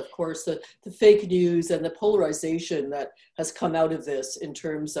 and of course the fake news and the polarization that has come out of this in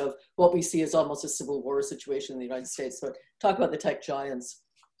terms of what we see as almost a civil war situation in the United States. So talk about the tech giants.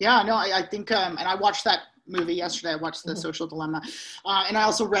 Yeah, no, I think, and I watched that movie yesterday. I watched The Social Dilemma. And I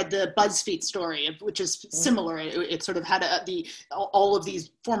also read the BuzzFeed story, which is similar. It sort of had all of these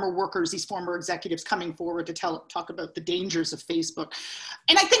former workers, these former executives coming forward to talk about the dangers of Facebook.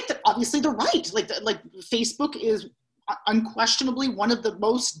 And I think that obviously they're right. Like Facebook is unquestionably one of the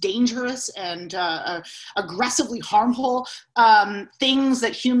most dangerous and aggressively harmful things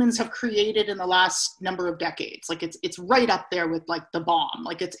that humans have created in the last number of decades. Like it's right up there with like the bomb.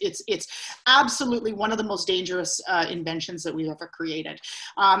 Like it's absolutely one of the most dangerous inventions that we've ever created.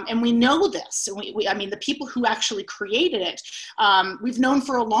 And we know this. I mean, the people who actually created it, we've known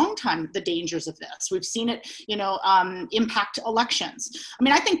for a long time the dangers of this. We've seen it, impact elections. I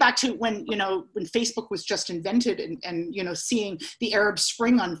mean, I think back to when Facebook was just invented and seeing the Arab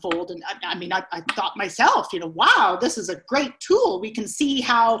Spring unfold. And I thought myself, wow, this is a great tool. We can see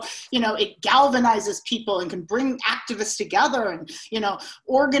how, it galvanizes people and can bring activists together and,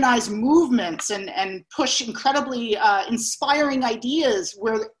 organize movements and push incredibly inspiring ideas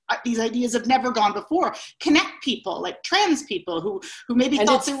where these ideas have never gone before. Connect people, like trans people who maybe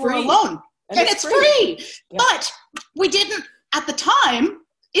thought they were alone. And it's free. Yeah. But we didn't, at the time,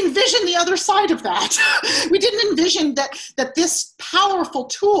 envision the other side of that. We didn't envision that this powerful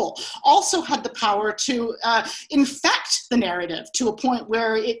tool also had the power to infect the narrative to a point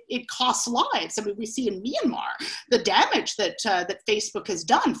where it costs lives. I mean, we see in Myanmar the damage that Facebook has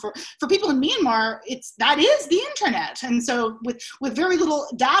done for people in Myanmar. That is the internet, and so with very little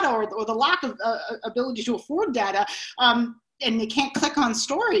data or the lack of ability to afford data, and they can't click on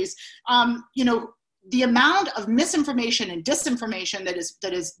stories, the amount of misinformation and disinformation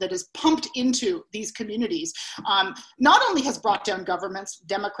that is pumped into these communities not only has brought down governments,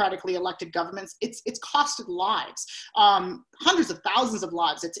 democratically elected governments, it's costed lives, hundreds of thousands of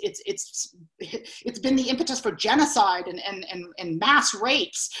lives. It's been the impetus for genocide and mass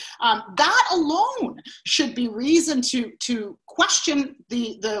rapes. That alone should be reason to question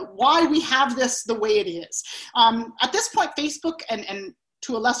the why we have this the way it is. At this point, Facebook and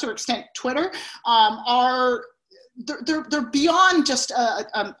to a lesser extent, Twitter, they're beyond just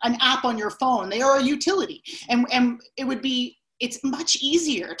an app on your phone. They are a utility, and it's much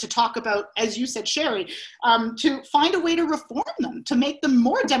easier to talk about, as you said, Sherry, to find a way to reform them, to make them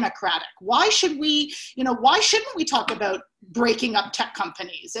more democratic. Why shouldn't we talk about breaking up tech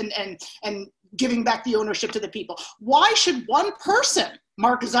companies and giving back the ownership to the people? Why should one person,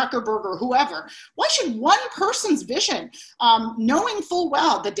 Mark Zuckerberg or whoever, why should one person's vision, knowing full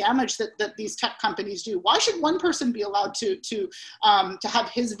well the damage that these tech companies do, why should one person be allowed to have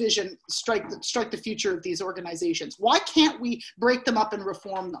his vision strike the future of these organizations? Why can't we break them up and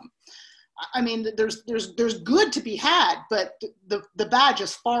reform them? I mean, there's good to be had, but the bad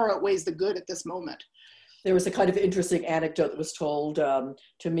just far outweighs the good at this moment. There was a kind of interesting anecdote that was told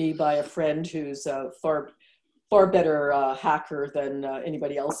to me by a friend who's far better hacker than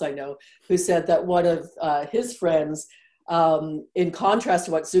anybody else I know, who said that one of his friends, in contrast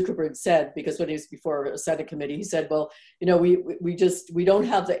to what Zuckerberg said, because when he was before a Senate committee, he said, well, we don't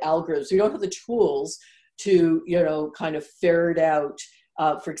have the algorithms, we don't have the tools to, kind of ferret out,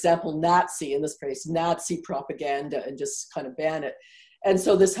 for example, in this case, Nazi propaganda and just kind of ban it. And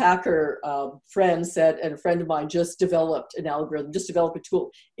so this hacker friend said, and a friend of mine just developed an algorithm, just developed a tool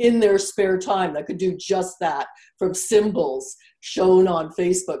in their spare time that could do just that from symbols shown on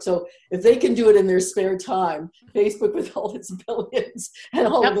Facebook. So if they can do it in their spare time, Facebook with all its billions and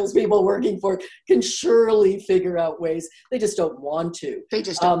all of those people working for it can surely figure out ways. They just don't want to. They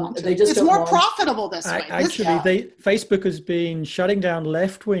just don't want to. It's more profitable this way. Facebook has been shutting down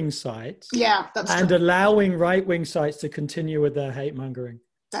left-wing sites that's true. Allowing right-wing sites to continue with their hate mongering.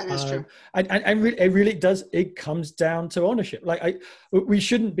 That is true. And it really does. It comes down to ownership. Like we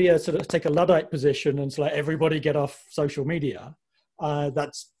shouldn't be take a Luddite position and say, everybody get off social media.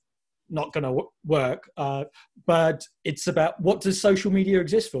 That's not going to work. But it's about, what does social media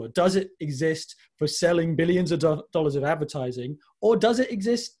exist for? Does it exist for selling billions of dollars of advertising, or does it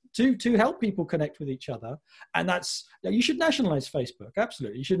exist to help people connect with each other? And that's, you should nationalize Facebook.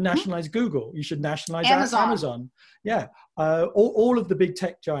 Absolutely. You should nationalize Google. You should nationalize Amazon. Yeah. All of the big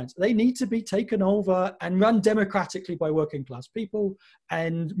tech giants, they need to be taken over and run democratically by working class people,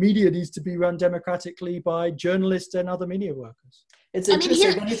 and media needs to be run democratically by journalists and other media workers. It's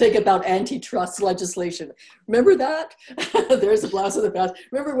interesting when you think about antitrust legislation. Remember that? There's a blast of the past.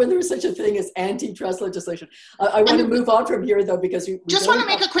 Remember when there was such a thing as antitrust legislation? I want to move on from here, though, because we just want to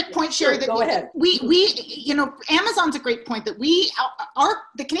make a quick point, Sherry. Go ahead. Amazon's a great point that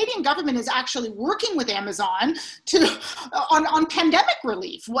the Canadian government is actually working with Amazon on pandemic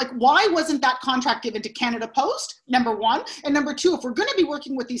relief. Like, why wasn't that contract given to Canada Post? Number one, and number two, if we're going to be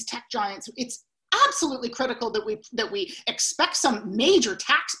working with these tech giants, it's absolutely critical that we expect some major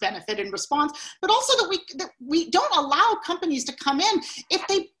tax benefit in response, but also that we don't allow companies to come in if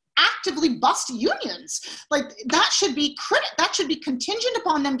they actively bust unions. Like that should be contingent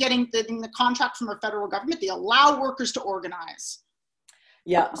upon them getting the contract from the federal government. They allow workers to organize.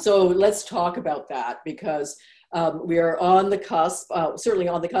 Yeah, so let's talk about that, because we are on the cusp, certainly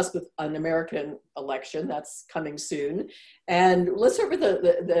on the cusp of an American election that's coming soon. And let's start with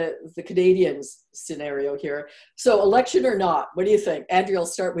the Canadians scenario here. So election or not, what do you think? Andrea, I'll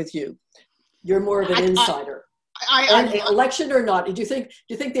start with you. You're more of an insider. Election or not, do you think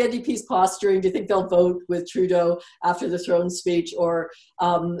the NDP is posturing? Do you think they'll vote with Trudeau after the throne speech? Or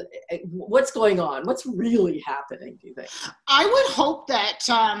what's going on? What's really happening, do you think? I would hope that,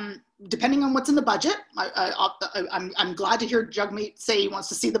 depending on what's in the budget, I'm glad to hear Jagmeet say he wants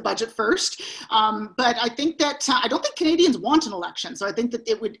to see the budget first. But I think that, I don't think Canadians want an election. So I think that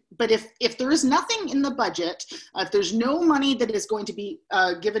it would, but if there is nothing in the budget, if there's no money that is going to be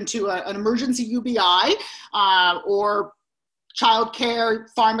given to an emergency UBI or childcare,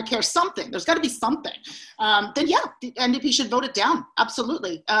 pharmacare, something. There's got to be something. Then yeah, the NDP should vote it down.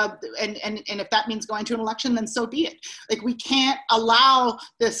 Absolutely. And if that means going to an election, then so be it. Like we can't allow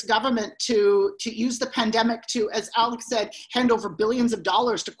this government to use the pandemic to, as Alex said, hand over billions of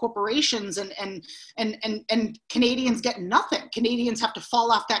dollars to corporations and Canadians get nothing. Canadians have to fall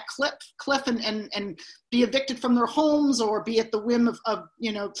off that cliff and be evicted from their homes, or be at the whim of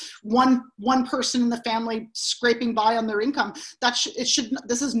one person in the family scraping by on their income.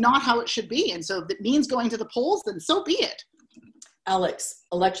 This is not how it should be. And so if it means going to the polls, then so be it. Alex,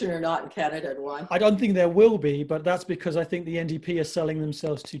 election or not in Canada, and why? I don't think there will be, but that's because I think the NDP are selling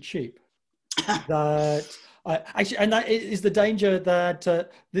themselves too cheap. Actually, and that is the danger, that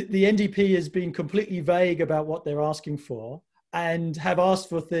the NDP has been completely vague about what they're asking for, and have asked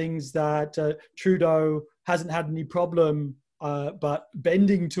for things that Trudeau hasn't had any problem but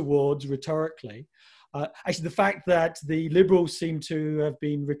bending towards rhetorically. Actually, the fact that the Liberals seem to have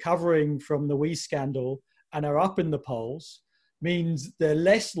been recovering from the Wee scandal and are up in the polls means they're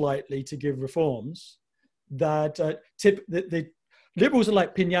less likely to give reforms that the Liberals are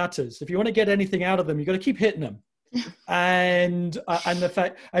like piñatas. If you want to get anything out of them, you've got to keep hitting them. And the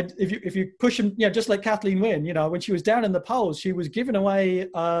fact, and if you push them, just like Kathleen Wynne, when she was down in the polls, she was giving away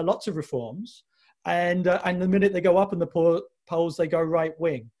lots of reforms, and the minute they go up in the polls, they go right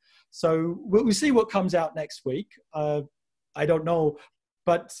wing. So we'll see what comes out next week. I don't know,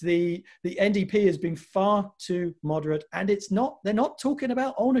 but the NDP has been far too moderate, and they're not talking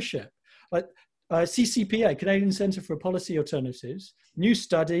about ownership. Like CCPA, Canadian Centre for Policy Alternatives, new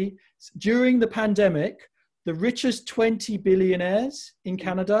study, during the pandemic, the richest 20 billionaires in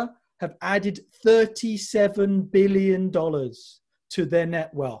Canada have added $37 billion to their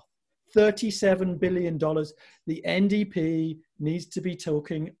net wealth. $37 billion. The NDP needs to be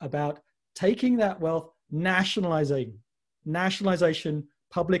talking about taking that wealth, nationalization,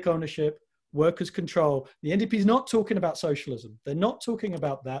 public ownership, workers' control. The NDP is not talking about socialism. They're not talking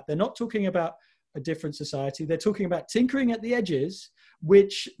about that. They're not talking about a different society. They're talking about tinkering at the edges,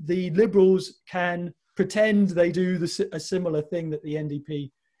 which the Liberals can pretend they do a similar thing that the NDP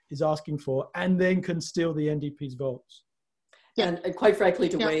is asking for, and then can steal the NDP's votes. Yeah. And quite frankly,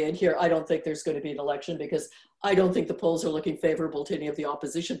 to weigh in here, I don't think there's going to be an election, because I don't think the polls are looking favorable to any of the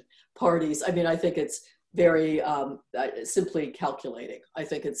opposition parties. I mean, I think it's very simply calculating. I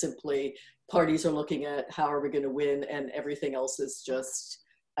think it's simply parties are looking at how are we going to win, and everything else is just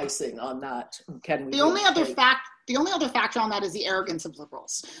icing on that. The only other factor on that is the arrogance of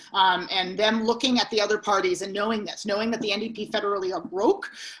Liberals, and them looking at the other parties and knowing that the NDP federally are broke,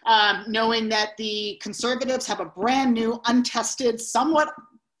 knowing that the Conservatives have a brand new, untested, somewhat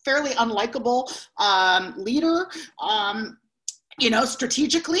fairly unlikable leader.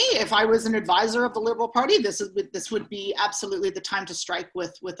 Strategically, if I was an advisor of the Liberal Party, this would be absolutely the time to strike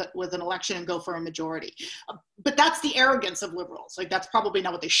with an election and go for a majority. But that's the arrogance of Liberals. Like, that's probably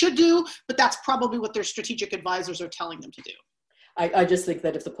not what they should do, but that's probably what their strategic advisors are telling them to do. I just think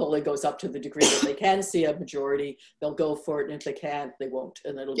that if the polling goes up to the degree that they can see a majority, they'll go for it. And if they can't, they won't.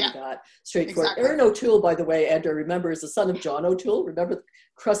 And it'll be that straightforward. Exactly. Aaron O'Toole, by the way, Andrew, remember, is the son of John O'Toole. Remember the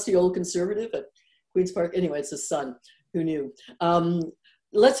crusty old Conservative at Queen's Park? Anyway, it's his son. Who knew?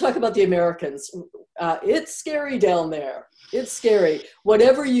 Let's talk about the Americans. It's scary down there. It's scary.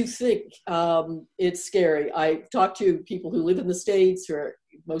 Whatever you think, it's scary. I talked to people who live in the States, who are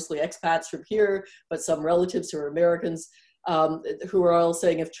mostly expats from here, but some relatives who are Americans, who are all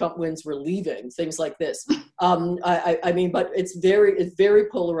saying if Trump wins, we're leaving, things like this. I mean, but it's very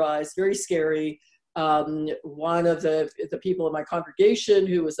polarized, very scary. One of the people in my congregation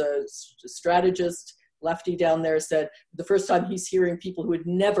who was a strategist lefty down there, said the first time he's hearing people who would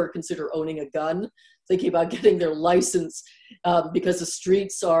never consider owning a gun thinking about getting their license because the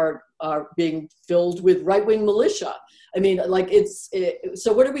streets are being filled with right-wing militia. I mean, like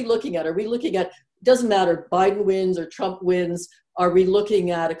so what are we looking at? Are we looking at, doesn't matter, Biden wins or Trump wins, are we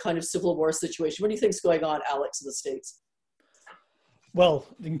looking at a kind of civil war situation? What do you think is going on, Alex, in the States? Well,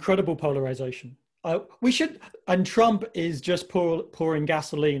 incredible polarization. And Trump is just pouring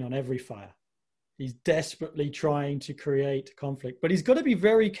gasoline on every fire. He's desperately trying to create conflict, but he's got to be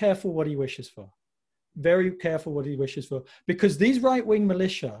very careful what he wishes for. Very careful what he wishes for, because these right-wing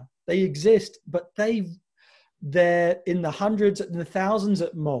militia, they exist, but they're in the hundreds and the thousands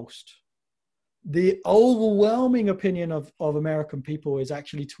at most. The overwhelming opinion of American people is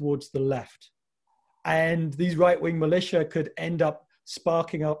actually towards the left. And these right-wing militia could end up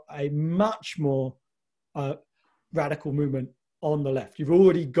sparking up a much more radical movement on the left. You've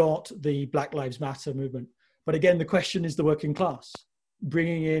already got the Black Lives Matter movement. But again, the question is the working class,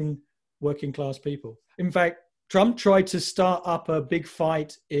 bringing in working class people. In fact, Trump tried to start up a big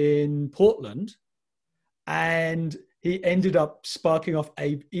fight in Portland, and he ended up sparking off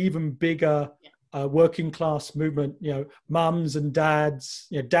a even bigger working class movement, mums and dads,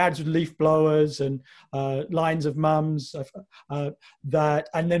 dads with leaf blowers and lines of mums and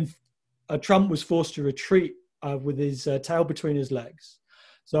then Trump was forced to retreat with his tail between his legs.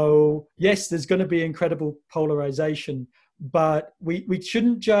 So yes, there's going to be incredible polarization, but we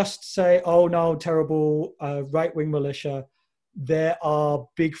shouldn't just say, oh no, terrible right-wing militia. There are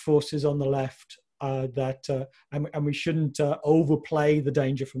big forces on the left and we shouldn't overplay the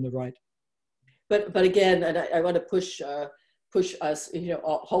danger from the right. But again, and I want to push us,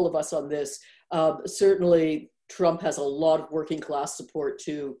 all of us on this. Certainly, Trump has a lot of working class support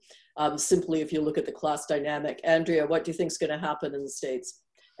too. Simply, if you look at the class dynamic, Andrea, what do you think is going to happen in the States?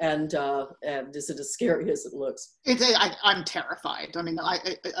 And is it as scary as it looks? I'm terrified. I mean,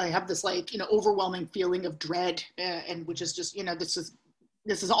 I have this overwhelming feeling of dread, and which is just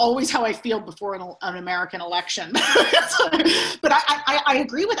this is always how I feel before an American election. But I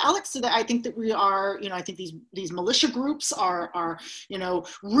agree with Alex that I think that we are, I think these militia groups are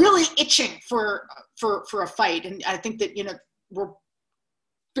really itching for a fight, and I think that we're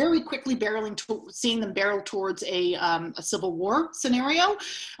very quickly seeing them barrel towards a civil war scenario,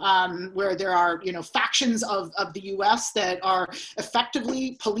 where there are, factions of the U.S. that are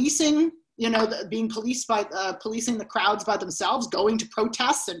effectively policing, being policed by policing the crowds by themselves, going to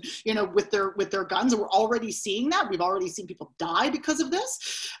protests and, with their guns. And we're already seeing that. We've already seen people die because of this.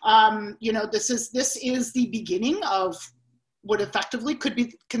 This is the beginning of what effectively could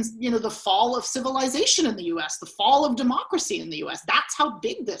be, the fall of civilization in the U.S., the fall of democracy in the U.S. That's how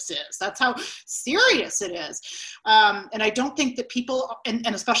big this is. That's how serious it is. And I don't think that people, and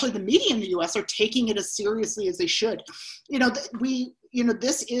especially the media in the U.S., are taking it as seriously as they should.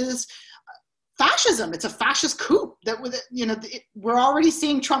 This is fascism. It's a fascist coup. We're already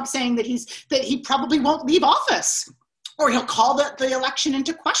seeing Trump saying that he probably won't leave office, or he'll call the election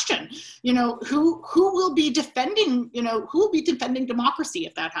into question. Who will be defending, who will be defending democracy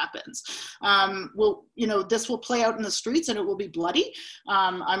if that happens? This will play out in the streets, and it will be bloody.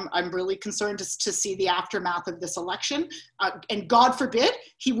 I'm really concerned to see the aftermath of this election. And God forbid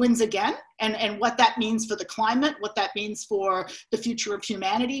he wins again. And what that means for the climate, what that means for the future of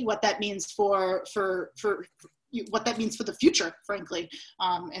humanity, what that means for what that means for the future, frankly.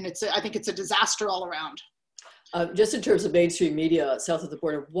 And I think it's a disaster all around. Just in terms of mainstream media south of the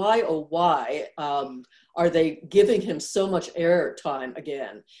border, why are they giving him so much airtime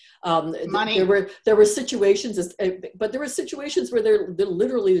again? Money. There were situations, but there were situations where they're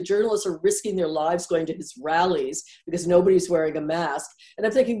literally, the journalists are risking their lives going to his rallies because nobody's wearing a mask. And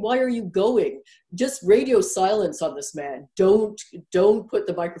I'm thinking, why are you going? Just radio silence on this man. Don't put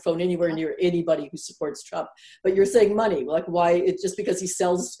the microphone anywhere near anybody who supports Trump. But you're saying money, like why? It's just because he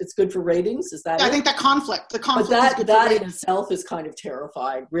sells, it's good for ratings? Is that I think the conflict but that in itself is kind of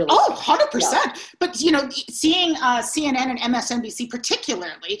terrifying, really. Oh, 100%. Yeah. But, seeing CNN and MSNBC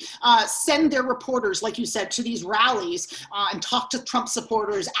particularly send their reporters, like you said, to these rallies and talk to Trump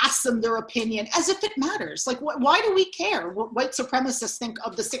supporters, ask them their opinion, as if it matters. Like, why do we care what white supremacists think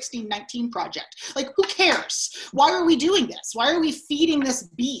of the 1619 Project? Like, who cares? Why are we doing this? Why are we feeding this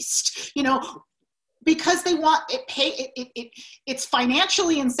beast? Because they want it's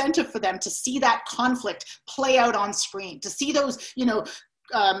financially incentive for them to see that conflict play out on screen, to see those,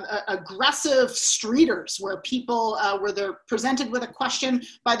 aggressive streeters where people, where they're presented with a question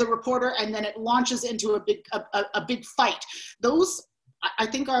by the reporter and then it launches into a big fight. Those, I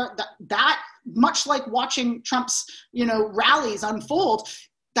think, are that much like watching Trump's, rallies unfold.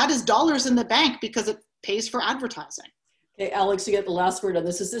 That is dollars in the bank because pays for advertising. Okay, Alex, you get the last word on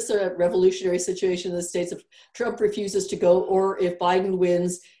this. Is this a revolutionary situation in the States if Trump refuses to go, or if Biden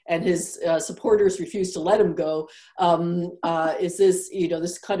wins and his supporters refuse to let him go? Is this,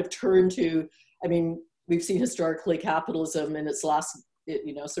 this kind of turn to, I mean, we've seen historically capitalism in its last,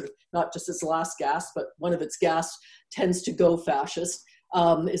 sort of not just its last gasp, but one of its gasps tends to go fascist.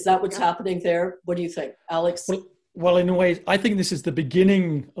 Is that what's happening there? What do you think, Alex? Well, in a way, I think this is the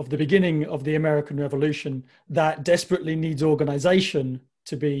beginning of the American Revolution that desperately needs organization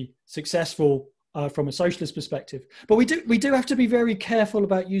to be successful from a socialist perspective. But we do have to be very careful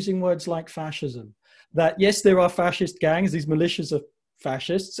about using words like fascism. That yes, there are fascist gangs; these militias of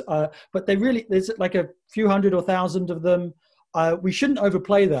fascists, but there's like a few hundred or thousand of them. We shouldn't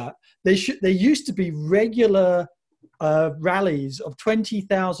overplay that. There used to be regular rallies of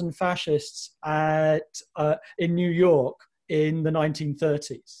 20,000 fascists in New York in the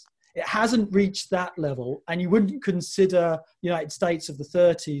 1930s. It hasn't reached that level, and you wouldn't consider the United States of the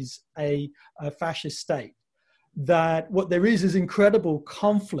 30s a fascist state. That what there is incredible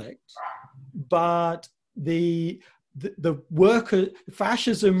conflict, but the worker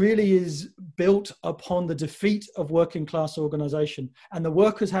fascism really is built upon the defeat of working class organization, and the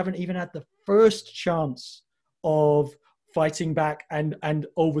workers haven't even had the first chance of fighting back and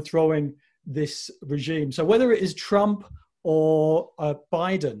overthrowing this regime. So whether it is Trump or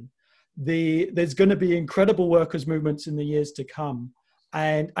Biden, there's going to be incredible workers' movements in the years to come,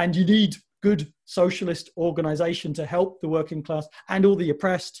 and you need good socialist organization to help the working class and all the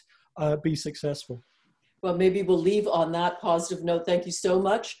oppressed be successful. Well, maybe we'll leave on that positive note. Thank you so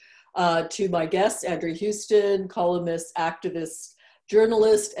much to my guests, Andrea Houston, columnist, activist,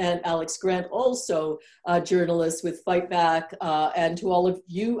 journalist, and Alex Grant, also a journalist with Fightback, and to all of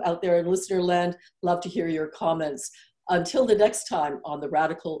you out there in listener land, love to hear your comments. Until the next time on the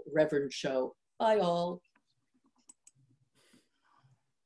Radical Reverend Show. Bye all.